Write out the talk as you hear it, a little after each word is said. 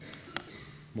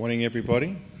Morning,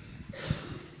 everybody.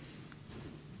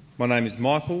 My name is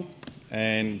Michael,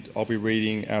 and I'll be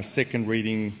reading our second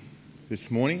reading this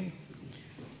morning.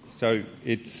 So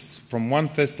it's from 1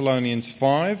 Thessalonians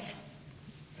 5,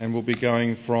 and we'll be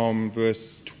going from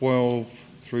verse 12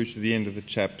 through to the end of the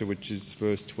chapter, which is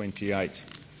verse 28.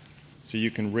 So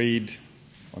you can read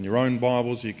on your own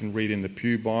Bibles, you can read in the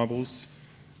Pew Bibles,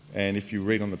 and if you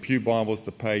read on the Pew Bibles,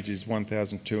 the page is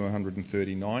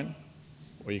 1239.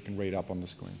 Or you can read up on the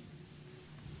screen.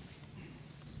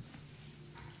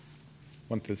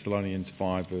 1 Thessalonians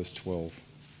 5, verse 12.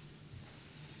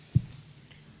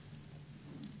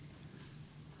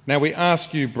 Now we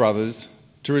ask you, brothers,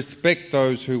 to respect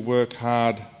those who work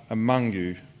hard among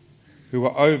you, who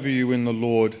are over you in the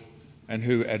Lord, and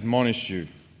who admonish you.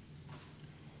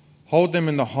 Hold them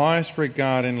in the highest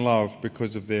regard and love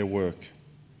because of their work.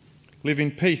 Live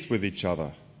in peace with each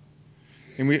other.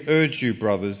 And we urge you,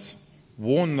 brothers,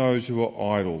 warn those who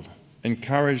are idle,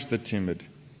 encourage the timid,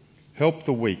 help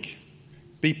the weak,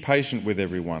 be patient with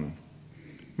everyone.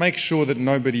 Make sure that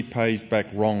nobody pays back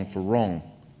wrong for wrong,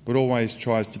 but always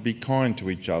tries to be kind to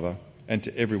each other and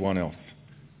to everyone else.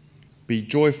 Be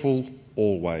joyful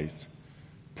always.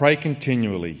 Pray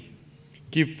continually.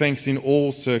 Give thanks in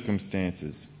all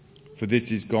circumstances, for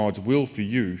this is God's will for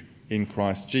you in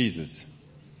Christ Jesus.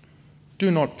 Do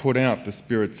not put out the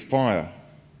Spirit's fire.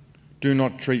 Do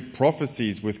not treat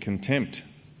prophecies with contempt.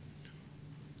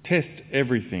 Test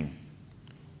everything.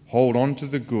 Hold on to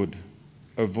the good.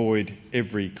 Avoid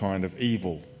every kind of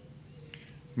evil.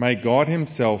 May God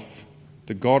himself,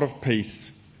 the God of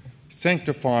peace,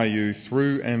 sanctify you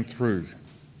through and through.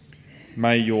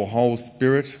 May your whole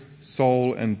spirit,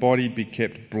 soul, and body be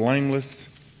kept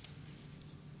blameless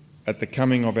at the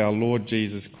coming of our Lord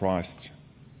Jesus Christ.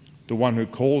 The one who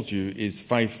calls you is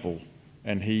faithful,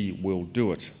 and he will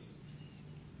do it.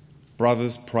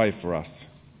 Brothers, pray for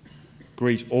us.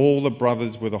 Greet all the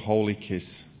brothers with a holy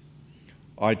kiss.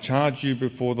 I charge you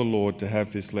before the Lord to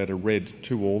have this letter read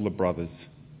to all the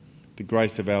brothers. The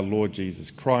grace of our Lord Jesus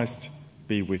Christ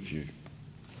be with you.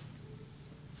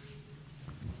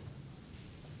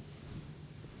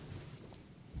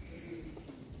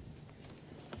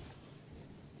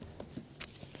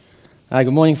 Good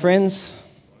morning, friends.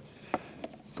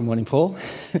 Good morning, Paul.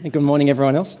 Good morning,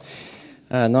 everyone else.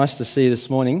 Nice to see you this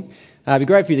morning. It'd be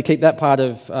great for you to keep that part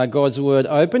of God's Word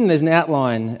open. There's an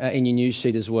outline in your news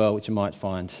sheet as well, which you might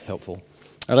find helpful.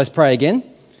 Let's pray again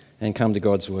and come to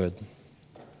God's Word.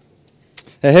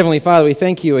 Heavenly Father, we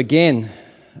thank you again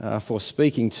for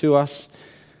speaking to us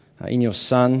in your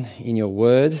Son, in your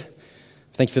Word.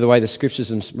 Thank you for the way the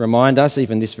Scriptures remind us,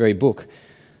 even this very book,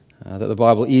 that the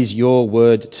Bible is your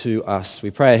Word to us. We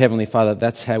pray, Heavenly Father,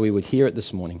 that's how we would hear it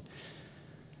this morning.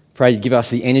 Pray you'd give us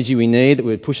the energy we need, that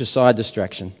we would push aside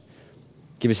distraction.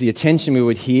 Give us the attention we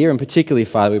would hear, and particularly,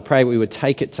 Father, we pray we would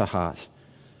take it to heart.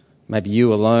 Maybe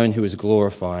you alone who is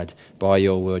glorified by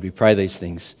your word. We pray these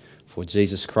things for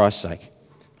Jesus Christ's sake.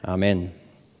 Amen.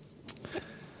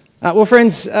 Well,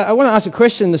 friends, I want to ask a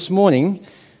question this morning,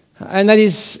 and that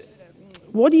is,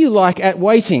 what do you like at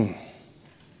waiting?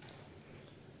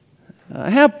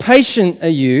 How patient are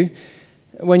you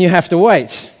when you have to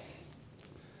wait?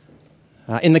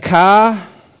 In the car,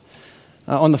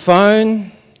 on the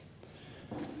phone,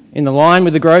 in the line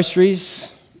with the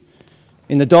groceries,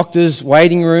 in the doctor's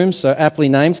waiting room, so aptly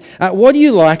named. What do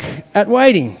you like at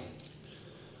waiting?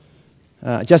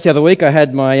 Just the other week I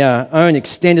had my own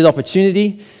extended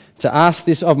opportunity to ask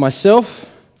this of myself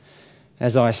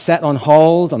as I sat on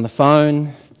hold on the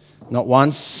phone, not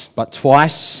once but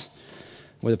twice,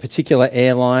 with a particular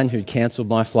airline who'd cancelled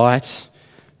my flight,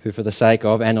 who for the sake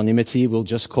of anonymity we'll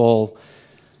just call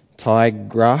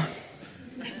Tigra.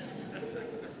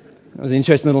 It was an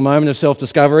interesting little moment of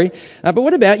self-discovery. But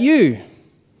what about you?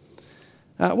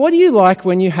 What do you like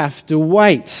when you have to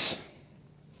wait?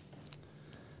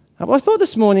 Well, I thought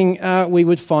this morning we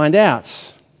would find out.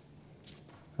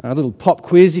 A little pop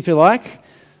quiz, if you like,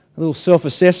 a little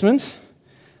self-assessment.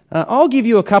 I'll give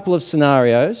you a couple of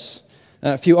scenarios,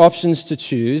 a few options to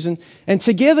choose, and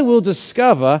together we'll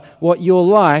discover what you're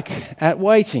like at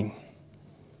waiting.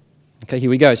 Okay, here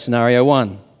we go. Scenario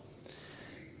 1.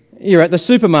 You're at the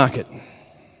supermarket.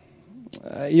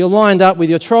 You're lined up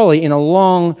with your trolley in a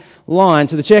long line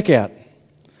to the checkout.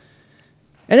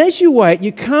 And as you wait,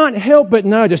 you can't help but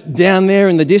notice down there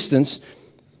in the distance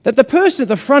that the person at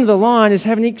the front of the line is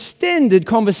having an extended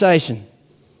conversation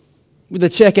with the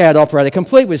checkout operator,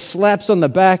 complete with slaps on the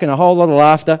back and a whole lot of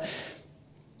laughter.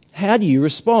 How do you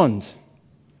respond?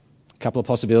 A couple of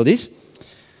possibilities.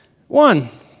 1,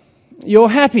 you're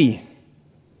happy.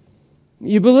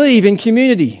 You believe in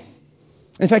community.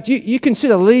 In fact, you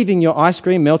consider leaving your ice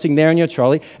cream melting there in your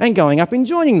trolley and going up and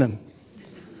joining them.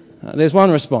 There's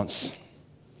one response.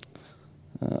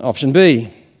 Option B.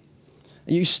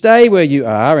 You stay where you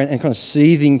are and kind of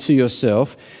seething to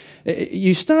yourself.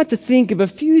 You start to think of a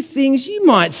few things you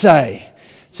might say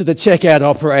to the checkout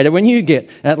operator when you get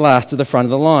at last to the front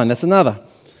of the line. That's another.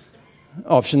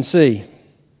 Option C.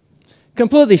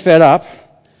 Completely fed up,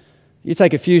 you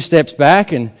take a few steps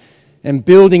back and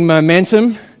building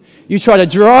momentum, you try to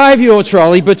drive your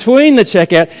trolley between the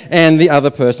checkout and the other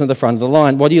person at the front of the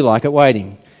line. What do you like at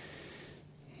waiting?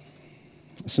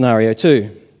 Scenario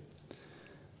 2.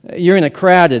 You're in a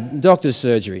crowded doctor's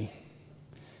surgery.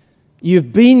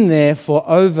 You've been there for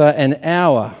over an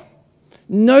hour.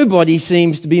 Nobody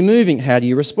seems to be moving. How do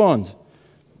you respond?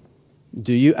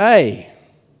 Do you A,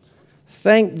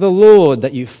 thank the Lord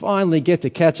that you finally get to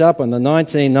catch up on the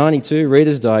 1992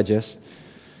 Reader's Digest?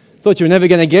 Thought you were never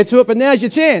going to get to it, but now's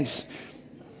your chance.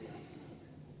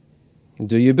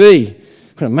 Do you B,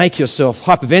 kind of make yourself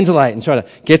hyperventilate and try to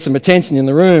get some attention in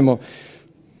the room? Or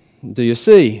do you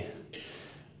C,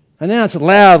 announce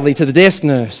loudly to the desk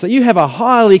nurse that you have a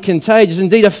highly contagious,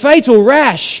 indeed a fatal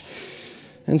rash,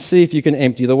 and see if you can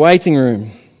empty the waiting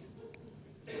room?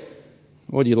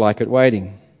 What do you like at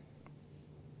waiting?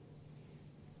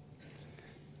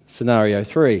 Scenario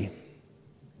 3.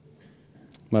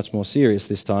 Much more serious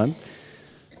this time.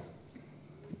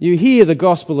 You hear the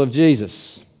gospel of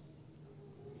Jesus.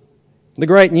 The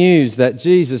great news that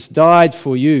Jesus died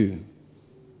for you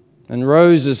and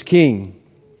rose as King.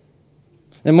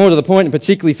 And more to the point, and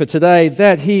particularly for today,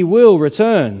 that he will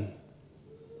return.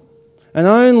 And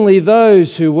only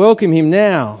those who welcome him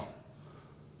now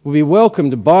will be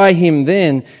welcomed by him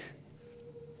then.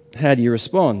 How do you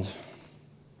respond?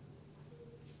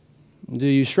 Do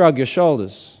you shrug your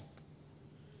shoulders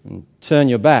and turn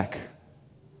your back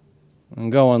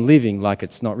and go on living like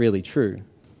it's not really true?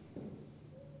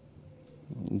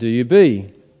 Do you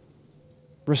B,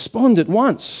 respond at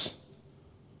once,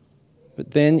 but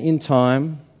then in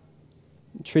time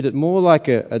treat it more like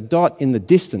a dot in the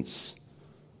distance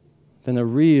than a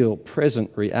real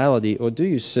present reality? Or do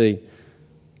you C,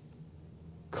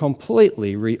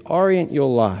 completely reorient your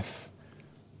life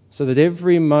so that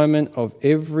every moment of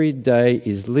every day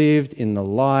is lived in the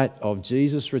light of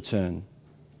Jesus' return?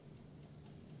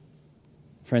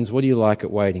 Friends, what do you like at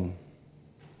waiting?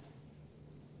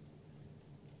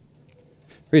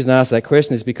 The reason I ask that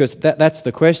question is because that's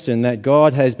the question that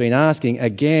God has been asking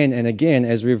again and again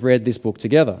as we've read this book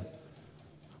together.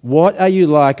 What are you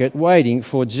like at waiting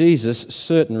for Jesus'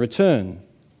 certain return?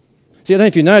 See, I don't know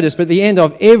if you noticed, but at the end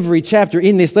of every chapter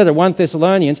in this letter, 1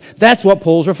 Thessalonians, that's what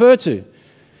Paul's referred to.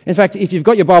 In fact, if you've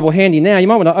got your Bible handy now, you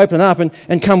might want to open it up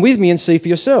and come with me and see for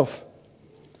yourself.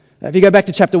 If you go back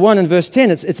to chapter 1 and verse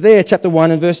 10, it's there, chapter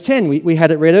 1 and verse 10. We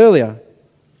had it read earlier.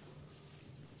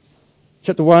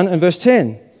 Chapter 1 and verse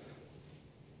 10.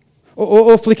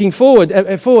 Or flicking forward,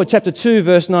 chapter 2,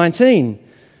 verse 19.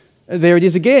 There it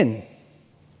is again.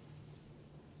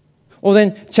 Or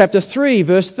then chapter 3,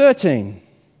 verse 13.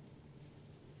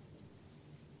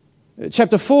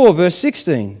 Chapter 4, verse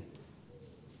 16.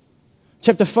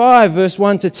 Chapter 5, verse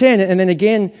 1 to 10. And then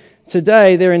again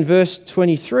today, there in verse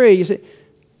 23. You see,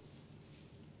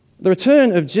 the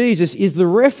return of Jesus is the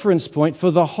reference point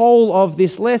for the whole of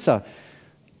this letter.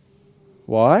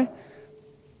 Why?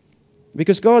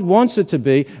 Because God wants it to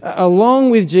be, along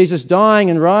with Jesus dying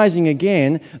and rising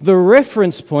again, the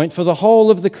reference point for the whole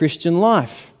of the Christian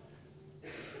life.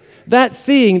 That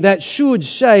thing that should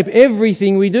shape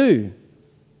everything we do.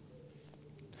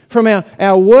 From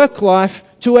our work life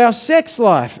to our sex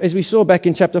life, as we saw back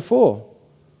in chapter 4.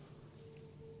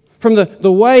 From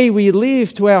the way we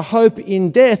live to our hope in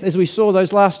death, as we saw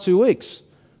those last 2 weeks.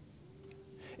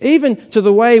 Even to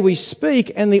the way we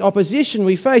speak and the opposition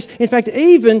we face. In fact,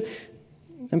 even,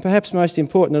 and perhaps most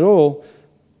important at all,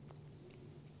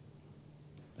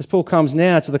 as Paul comes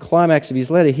now to the climax of his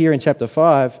letter here in chapter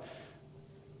 5,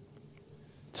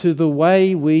 to the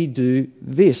way we do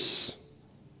this.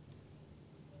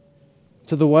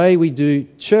 To the way we do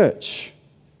church.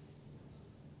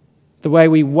 The way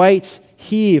we wait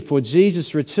here for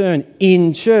Jesus' return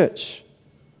in church.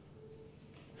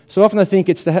 So often I think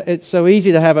it's so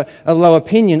easy to have a low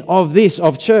opinion of this,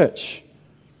 of church.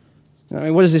 I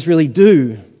mean, what does this really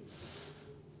do?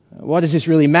 Why does this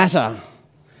really matter?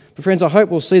 But friends, I hope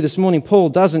we'll see this morning, Paul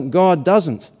doesn't, God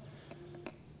doesn't.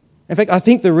 In fact, I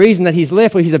think the reason that he's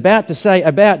left what he's about to say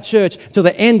about church till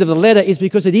the end of the letter is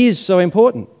because it is so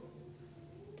important.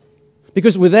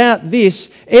 Because without this,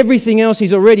 everything else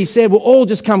he's already said will all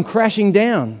just come crashing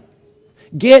down.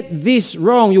 Get this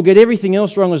wrong, you'll get everything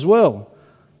else wrong as well.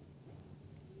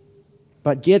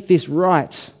 But get this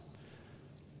right,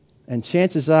 and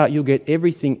chances are you'll get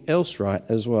everything else right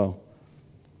as well.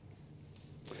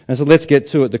 And so let's get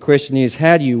to it. The question is,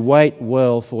 how do you wait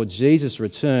well for Jesus'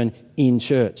 return in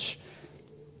church?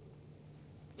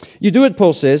 You do it,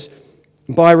 Paul says,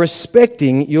 by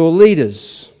respecting your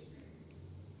leaders.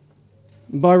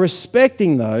 By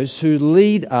respecting those who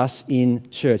lead us in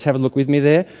church. Have a look with me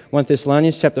there. 1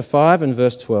 Thessalonians chapter 5 and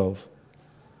verse 12.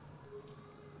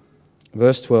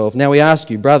 Verse 12. Now we ask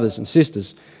you, brothers and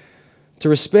sisters, to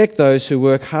respect those who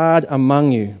work hard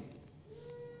among you,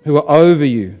 who are over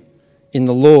you in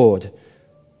the Lord,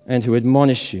 and who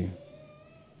admonish you.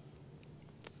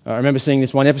 I remember seeing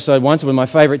this one episode once of one of my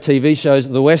favourite TV shows,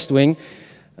 The West Wing,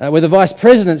 where the Vice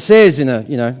President says in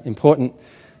a important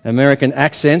American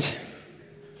accent,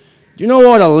 "Do you know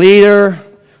what a leader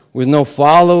with no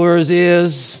followers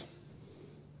is?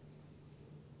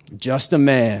 Just a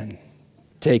man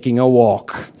taking a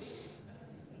walk."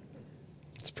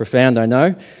 It's profound, I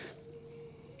know.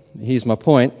 Here's my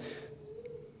point.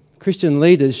 Christian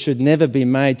leaders should never be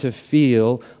made to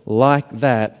feel like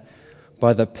that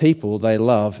by the people they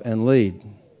love and lead.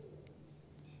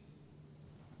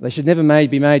 They should never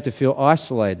be made to feel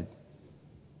isolated,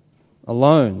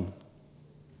 alone,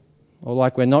 or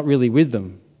like we're not really with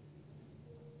them.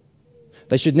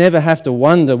 They should never have to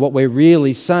wonder what we're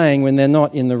really saying when they're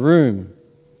not in the room.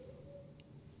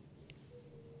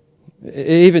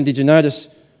 Even, did you notice,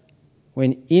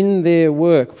 when in their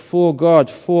work for God,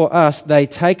 for us, they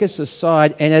take us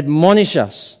aside and admonish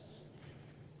us,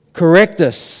 correct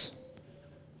us,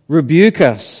 rebuke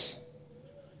us.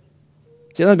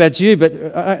 See, I don't know about you, but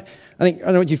I think I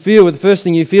don't know what you feel, but the first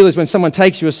thing you feel is when someone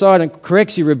takes you aside and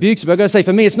corrects you, rebukes you. But I've got to say,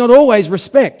 for me, it's not always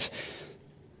respect.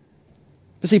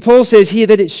 But see, Paul says here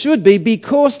that it should be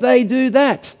because they do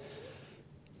that.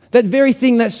 That very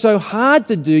thing that's so hard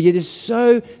to do, yet is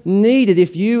so needed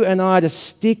if you and I are to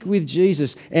stick with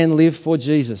Jesus and live for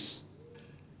Jesus.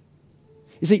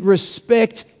 You see,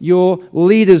 respect your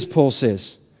leaders, Paul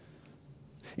says.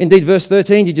 Indeed, verse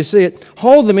 13, did you see it?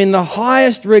 Hold them in the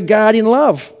highest regard in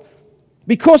love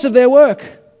because of their work.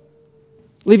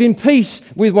 Live in peace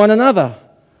with one another.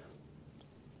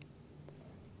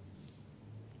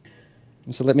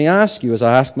 And so let me ask you, as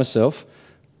I ask myself,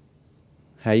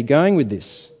 how are you going with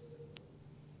this?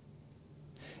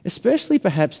 Especially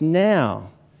perhaps now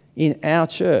in our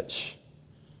church,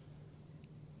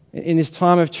 in this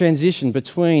time of transition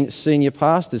between senior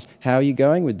pastors. How are you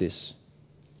going with this?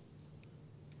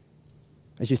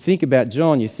 As you think about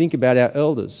John, you think about our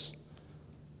elders.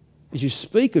 As you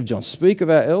speak of John, speak of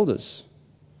our elders.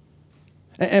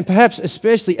 And perhaps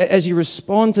especially as you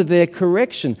respond to their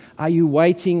correction, are you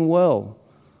waiting well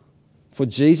for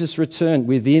Jesus' return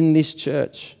within this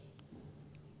church?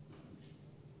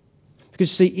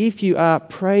 Because see, if you are,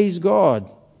 praise God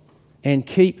and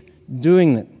keep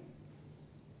doing it.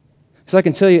 So I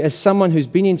can tell you, as someone who's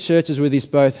been in churches where this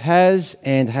both has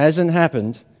and hasn't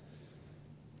happened,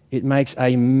 it makes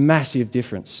a massive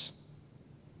difference,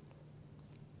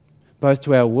 both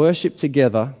to our worship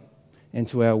together and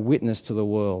to our witness to the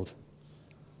world.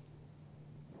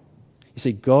 You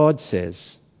see, God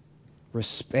says,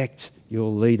 respect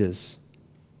your leaders.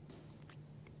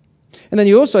 And then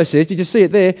he also says, did you see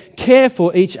it there? Care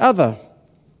for each other.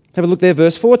 Have a look there,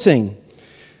 verse 14.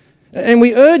 And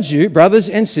we urge you, brothers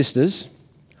and sisters,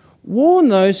 warn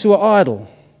those who are idle,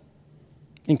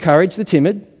 encourage the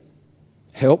timid,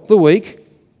 help the weak,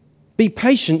 be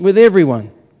patient with everyone.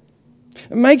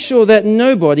 Make sure that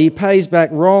nobody pays back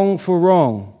wrong for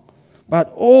wrong,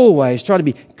 but always try to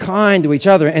be kind to each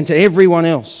other and to everyone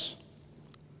else.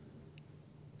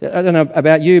 I don't know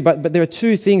about you, but there are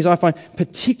two things I find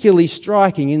particularly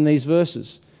striking in these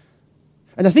verses.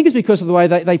 And I think it's because of the way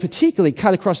they particularly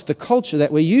cut across the culture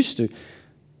that we're used to.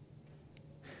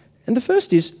 And the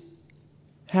first is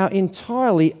how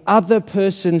entirely other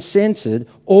person-centered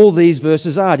all these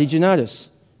verses are. Did you notice?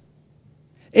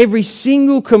 Every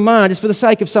single command is for the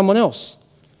sake of someone else.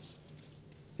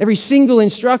 Every single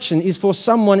instruction is for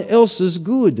someone else's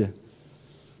good.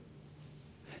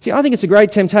 See, I think it's a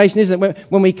great temptation, isn't it,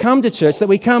 when we come to church, that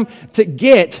we come to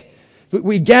get,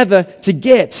 we gather to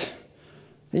get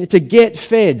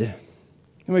fed,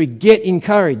 and we get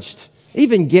encouraged,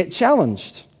 even get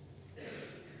challenged.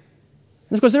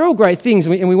 And of course, they're all great things,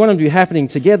 and we want them to be happening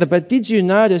together, but did you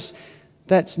notice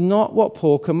that's not what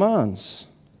Paul commands?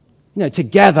 To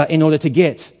gather in order to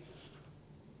get.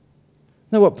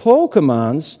 No, what Paul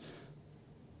commands,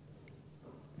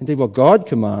 indeed what God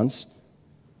commands,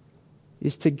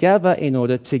 is to gather in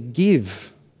order to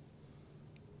give,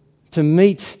 to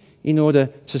meet in order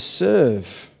to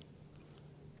serve.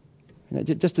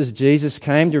 Just as Jesus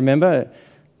came, do you remember?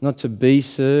 Not to be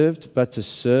served, but to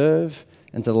serve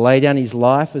and to lay down his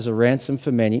life as a ransom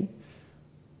for many.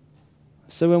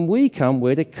 So when we come,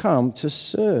 we're to come to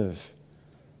serve.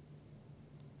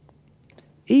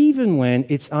 Even when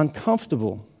it's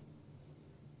uncomfortable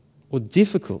or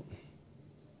difficult.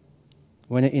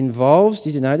 When it involves,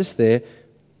 did you notice there,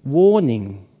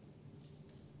 warning.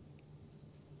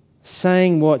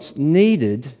 Saying what's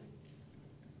needed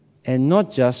and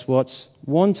not just what's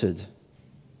wanted.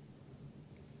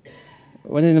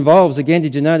 When it involves, again,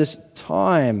 did you notice,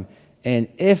 time and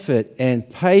effort and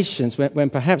patience, when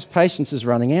perhaps patience is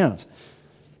running out.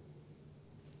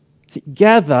 To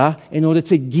gather in order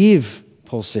to give,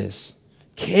 Paul says.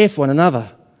 Care for one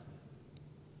another.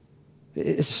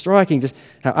 It's striking just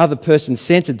how other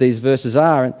person-centered these verses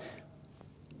are. And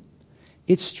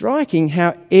it's striking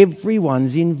how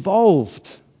everyone's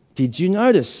involved. Did you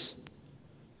notice?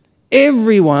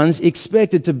 Everyone's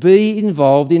expected to be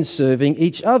involved in serving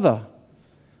each other.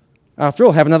 After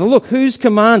all, have another look. Who's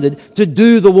commanded to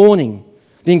do the warning,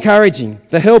 the encouraging,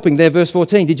 the helping? There, verse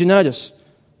 14. Did you notice?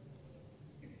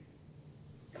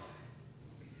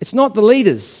 It's not the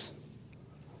leaders.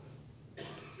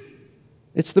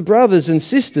 It's the brothers and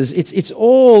sisters. It's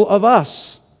all of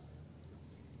us.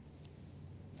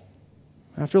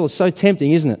 After all, it's so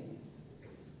tempting, isn't it?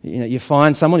 You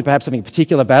find someone, perhaps having a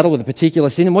particular battle with a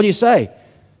particular sin, and what do you say?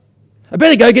 I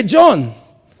better go get John.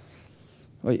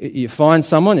 Or you find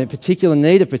someone in particular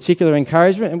need, a particular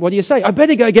encouragement, and what do you say? I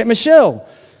better go get Michelle.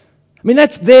 I mean,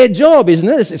 that's their job, isn't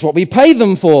it? It's what we pay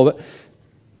them for. But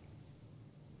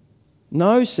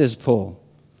no, says Paul.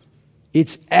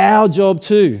 It's our job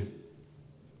too.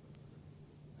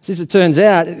 As it turns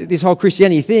out, this whole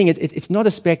Christianity thing, it's not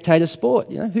a spectator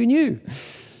sport. Who knew?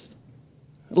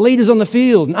 Leaders on the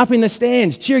field and up in the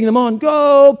stands, cheering them on.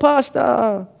 Go,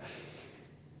 Pastor!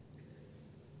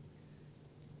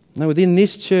 No, within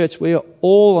this church, we are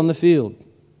all on the field.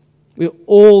 We're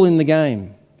all in the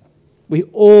game. We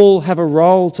all have a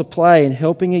role to play in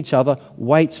helping each other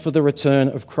wait for the return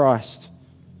of Christ.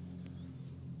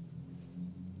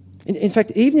 In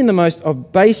fact, even in the most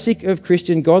basic of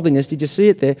Christian godliness, did you see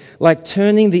it there? Like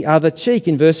turning the other cheek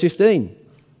in verse 15.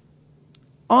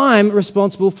 I'm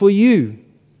responsible for you.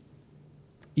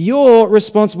 You're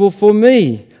responsible for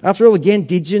me. After all, again,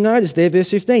 did you notice there, verse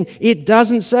 15? It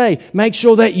doesn't say, make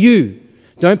sure that you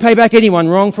don't pay back anyone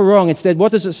wrong for wrong. Instead,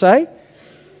 what does it say?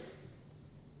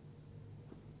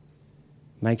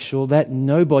 Make sure that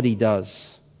nobody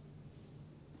does.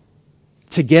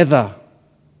 Together.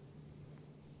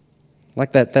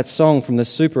 Like that song from the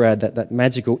super ad, that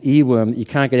magical earworm that you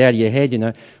can't get out of your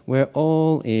head, We're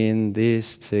all in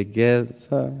this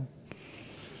together.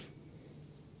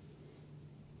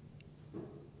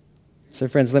 So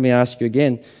friends, let me ask you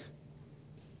again,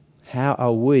 how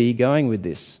are we going with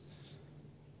this?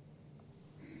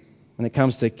 When it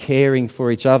comes to caring for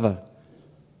each other,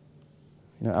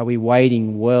 are we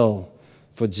waiting well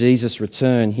for Jesus'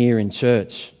 return here in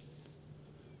church?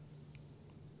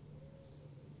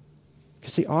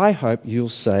 Because see, I hope you'll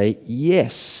say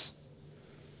yes.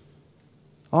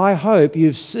 I hope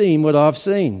you've seen what I've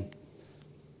seen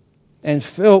and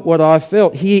felt what I've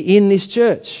felt here in this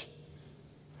church.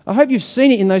 I hope you've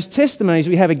seen it in those testimonies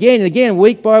we have again and again,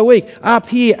 week by week, up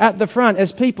here at the front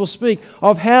as people speak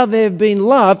of how they've been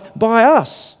loved by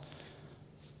us.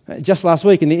 Just last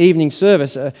week in the evening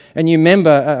service, a new member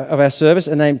of our service,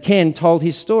 named Ken, told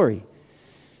his story.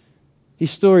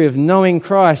 His story of knowing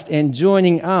Christ and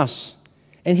joining us.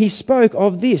 And he spoke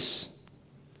of this.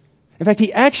 In fact,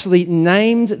 he actually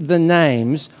named the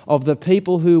names of the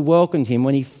people who welcomed him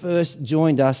when he first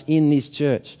joined us in this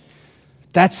church.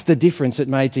 That's the difference it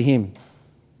made to him.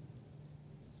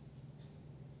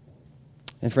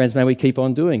 And friends, may we keep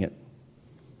on doing it.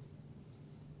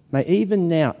 May even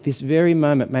now, this very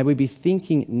moment, may we be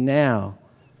thinking now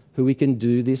who we can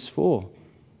do this for.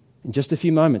 In just a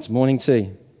few moments, morning tea.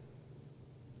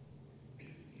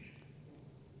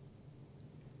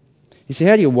 You see,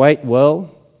 how do you wait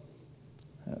well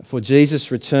for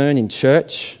Jesus' return in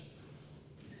church?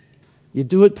 You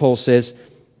do it, Paul says,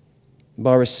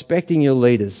 by respecting your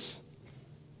leaders,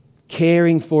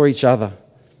 caring for each other,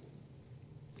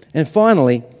 and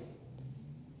finally,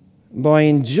 by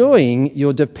enjoying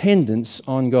your dependence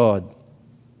on God,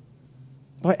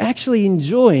 by actually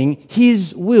enjoying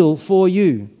His will for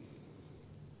you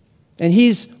and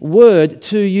His word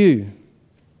to you,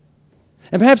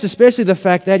 and perhaps especially the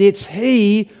fact that it's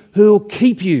He who will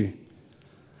keep you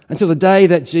until the day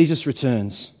that Jesus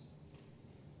returns.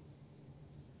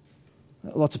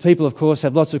 Lots of people, of course,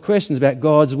 have lots of questions about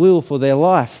God's will for their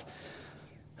life.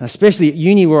 Especially at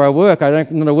uni where I work,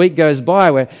 not a week goes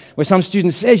by where some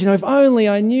student says, if only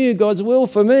I knew God's will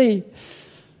for me.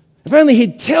 If only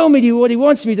he'd tell me what he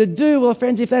wants me to do. Well,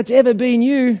 friends, if that's ever been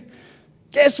you,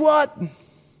 guess what?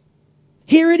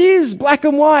 Here it is, black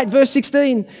and white, verse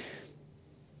 16.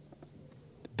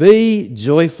 Be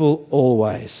joyful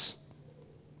always.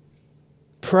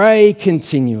 Pray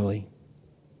continually.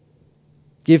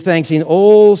 Give thanks in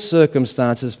all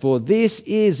circumstances, for this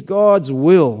is God's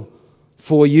will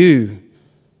for you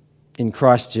in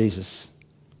Christ Jesus.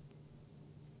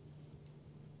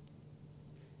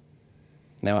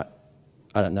 Now,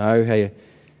 I don't know how you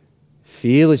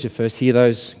feel as you first hear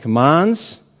those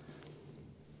commands,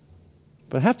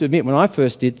 but I have to admit, when I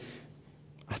first did,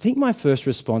 I think my first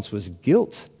response was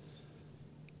guilt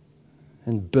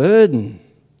and burden.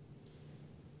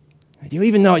 Do you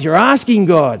even know what you're asking,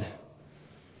 God?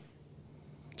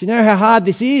 Do you know how hard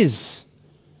this is?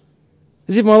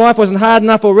 As if my life wasn't hard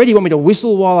enough already. You want me to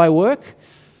whistle while I work?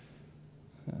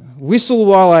 Whistle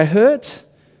while I hurt?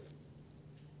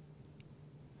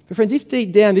 But friends, if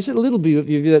deep down, there's a little bit of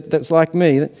you that's like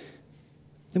me,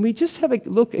 then we just have a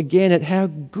look again at how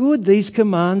good these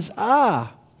commands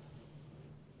are.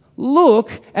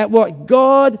 Look at what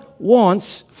God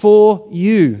wants for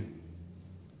you.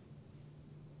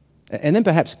 And then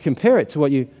perhaps compare it to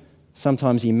what you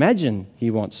sometimes imagine he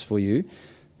wants for you.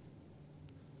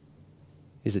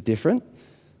 Is it different?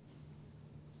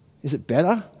 Is it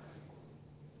better?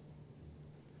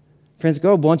 Friends,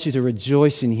 God wants you to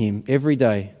rejoice in him every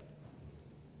day,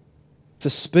 to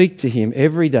speak to him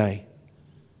every day,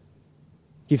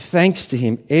 give thanks to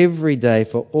him every day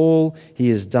for all he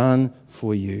has done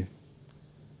for you.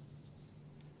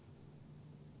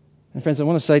 And friends, I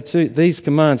want to say too, these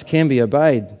commands can be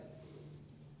obeyed.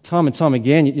 Time and time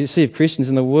again, you see of Christians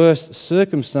in the worst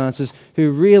circumstances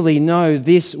who really know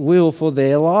this will for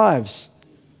their lives.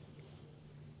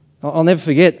 I'll never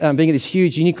forget being at this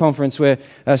huge uni conference where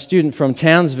a student from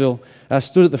Townsville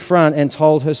stood at the front and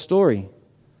told her story.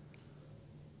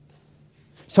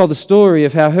 She told the story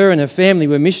of how her and her family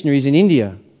were missionaries in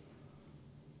India.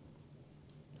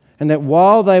 And that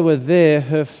while they were there,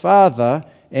 her father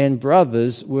and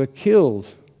brothers were killed.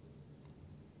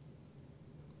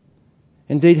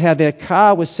 Indeed, how their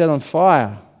car was set on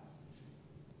fire.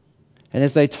 And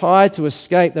as they tried to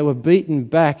escape, they were beaten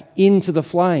back into the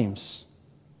flames.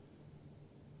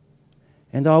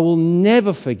 And I will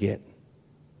never forget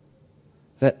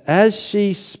that as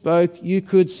she spoke, you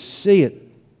could see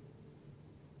it.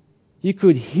 You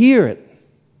could hear it.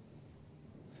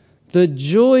 The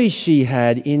joy she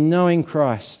had in knowing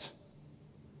Christ.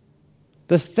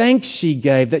 The thanks she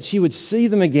gave that she would see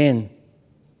them again.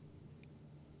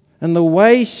 And the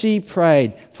way she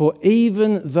prayed for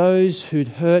even those who'd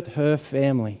hurt her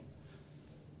family.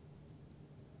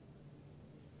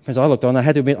 Friends, I looked on, I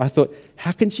had to admit, I thought,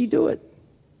 how can she do it?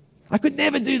 I could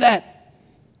never do that.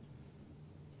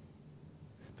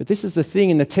 But this is the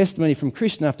thing in the testimony from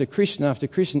Christian after Christian after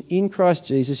Christian. In Christ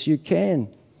Jesus, you can.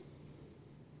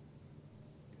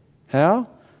 How?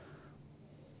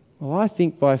 Well, I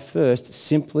think by first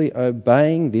simply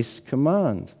obeying this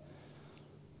command.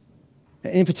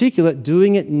 In particular,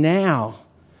 doing it now,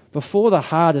 before the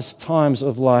hardest times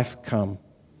of life come.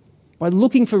 By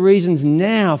looking for reasons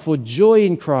now for joy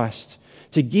in Christ,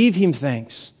 to give him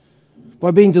thanks.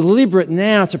 By being deliberate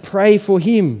now to pray for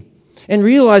him. And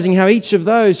realizing how each of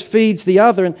those feeds the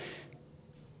other.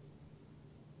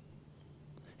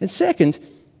 And second,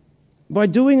 by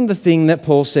doing the thing that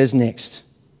Paul says next.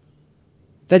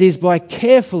 That is, by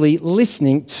carefully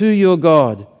listening to your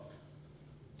God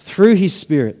through his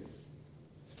Spirit,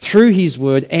 through his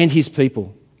word and his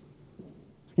people.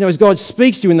 As God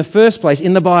speaks to you in the first place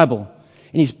in the Bible,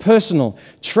 in his personal,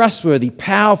 trustworthy,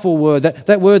 powerful word,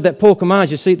 that word that Paul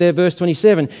commands, you see it there, verse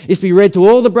 27, is to be read to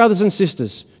all the brothers and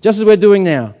sisters, just as we're doing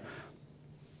now.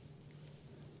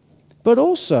 But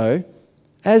also,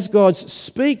 as God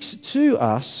speaks to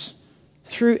us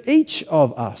through each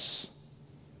of us.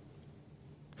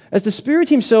 As the Spirit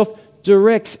himself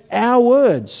directs our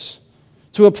words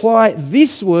to apply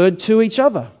this word to each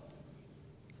other.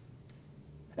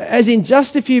 As in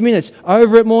just a few minutes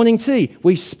over at morning tea,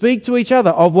 we speak to each other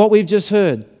of what we've just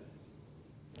heard.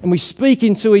 And we speak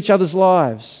into each other's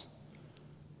lives.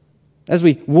 As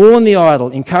we warn the idle,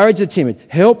 encourage the timid,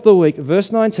 help the weak.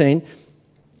 Verse 19,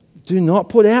 do not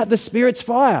put out the Spirit's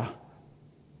fire.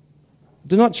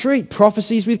 Do not treat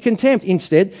prophecies with contempt.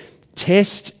 Instead,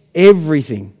 test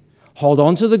everything. Hold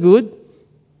on to the good.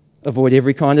 Avoid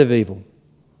every kind of evil.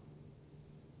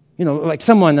 Like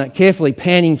someone carefully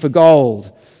panning for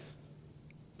gold.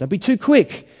 Don't be too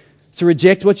quick to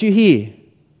reject what you hear.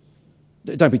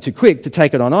 Don't be too quick to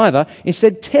take it on either.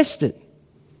 Instead, test it.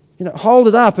 Hold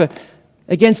it up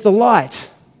against the light.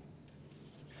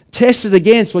 Test it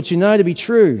against what you know to be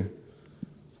true.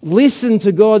 Listen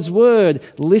to God's word.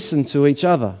 Listen to each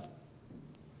other.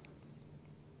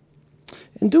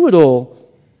 And do it all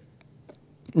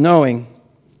knowing,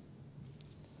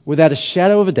 without a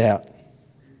shadow of a doubt,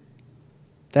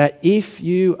 that if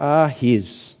you are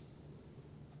His,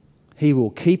 He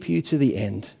will keep you to the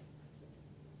end.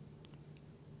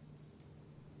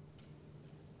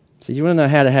 So you want to know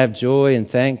how to have joy and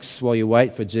thanks while you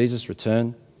wait for Jesus'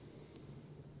 return?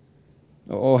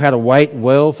 Or how to wait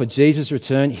well for Jesus'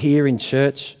 return here in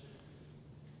church?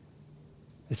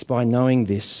 It's by knowing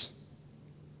this.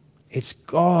 It's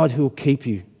God who will keep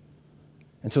you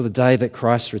until the day that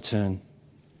Christ returns.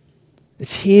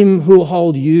 It's Him who will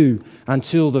hold you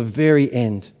until the very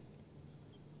end.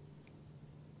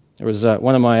 There was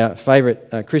one of my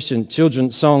favourite Christian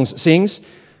children's songs sings,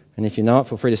 and if you know it,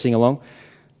 feel free to sing along.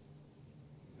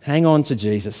 Hang on to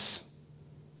Jesus.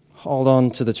 Hold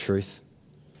on to the truth.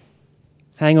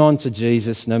 Hang on to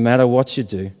Jesus no matter what you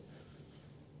do.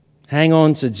 Hang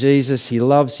on to Jesus. He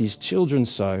loves His children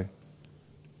so.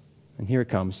 And here it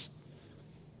comes.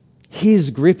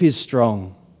 His grip is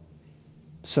strong,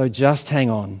 so just hang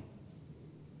on.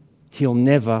 He'll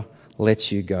never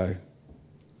let you go.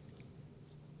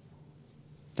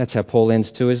 That's how Paul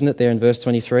ends too, isn't it? There in verse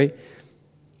 23.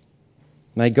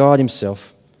 May God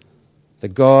Himself, the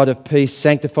God of peace,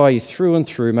 sanctify you through and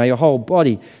through. May your whole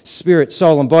body, spirit,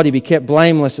 soul and body be kept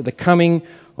blameless at the coming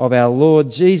of our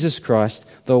Lord Jesus Christ.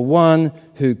 The one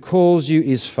who calls you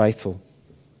is faithful,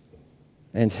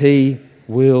 and He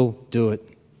will do it.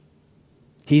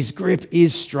 His grip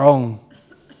is strong,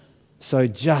 so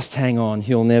just hang on.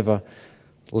 He'll never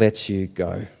let you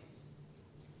go.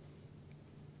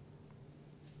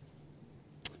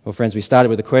 Well, friends, we started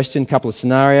with a question, a couple of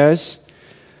scenarios.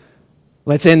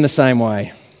 Let's end the same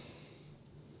way.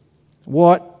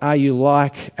 What are you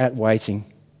like at waiting?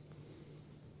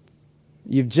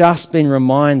 You've just been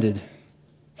reminded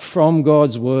from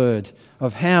God's word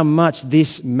of how much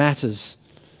this matters.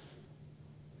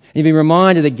 You've been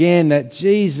reminded again that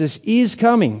Jesus is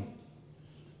coming.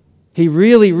 He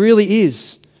really, really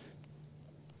is.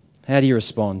 How do you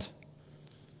respond?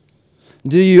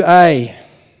 Do you A,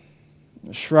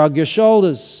 shrug your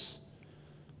shoulders,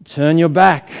 turn your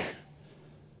back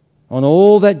on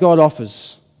all that God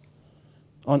offers,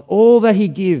 on all that He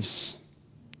gives?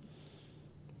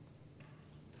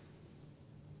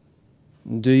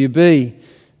 Do you B,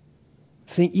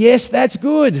 think, yes, that's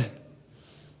good.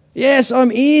 Yes,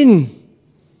 I'm in.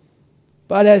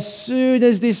 But as soon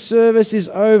as this service is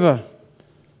over,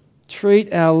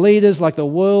 treat our leaders like the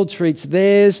world treats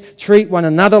theirs. Treat one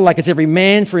another like it's every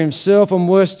man for himself. And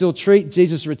worse still, treat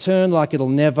Jesus' return like it'll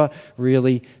never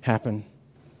really happen.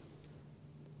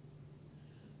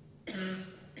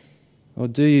 Or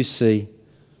do you see?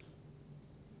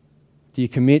 Do you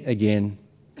commit again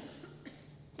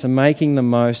to making the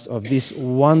most of this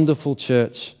wonderful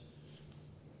church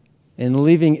and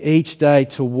living each day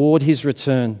toward His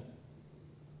return?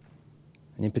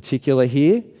 And in particular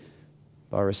here,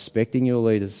 by respecting your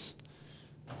leaders,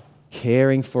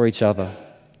 caring for each other,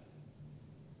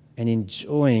 and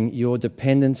enjoying your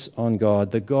dependence on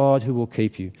God, the God who will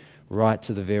keep you right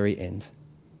to the very end.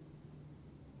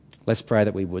 Let's pray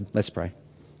that we would. Let's pray.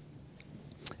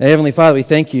 Our Heavenly Father, we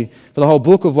thank You for the whole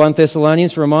book of 1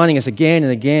 Thessalonians, for reminding us again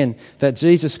and again that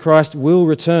Jesus Christ will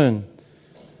return.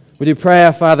 We do pray,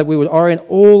 our Father, that we would orient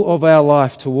all of our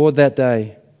life toward that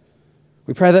day.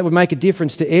 We pray that would make a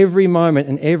difference to every moment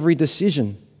and every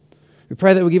decision. We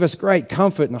pray that would give us great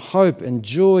comfort and hope and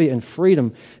joy and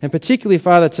freedom. And particularly,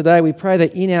 Father, today we pray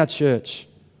that in our church,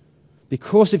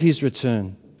 because of His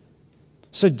return,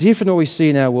 so different what we see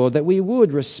in our world, that we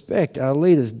would respect our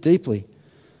leaders deeply,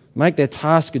 make their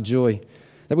task a joy,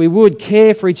 that we would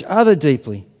care for each other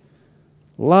deeply,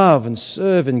 love and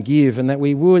serve and give, and that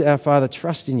we would, our Father,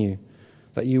 trust in You,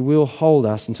 that You will hold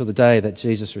us until the day that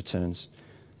Jesus returns.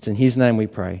 It's in His name we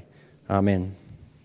pray. Amen.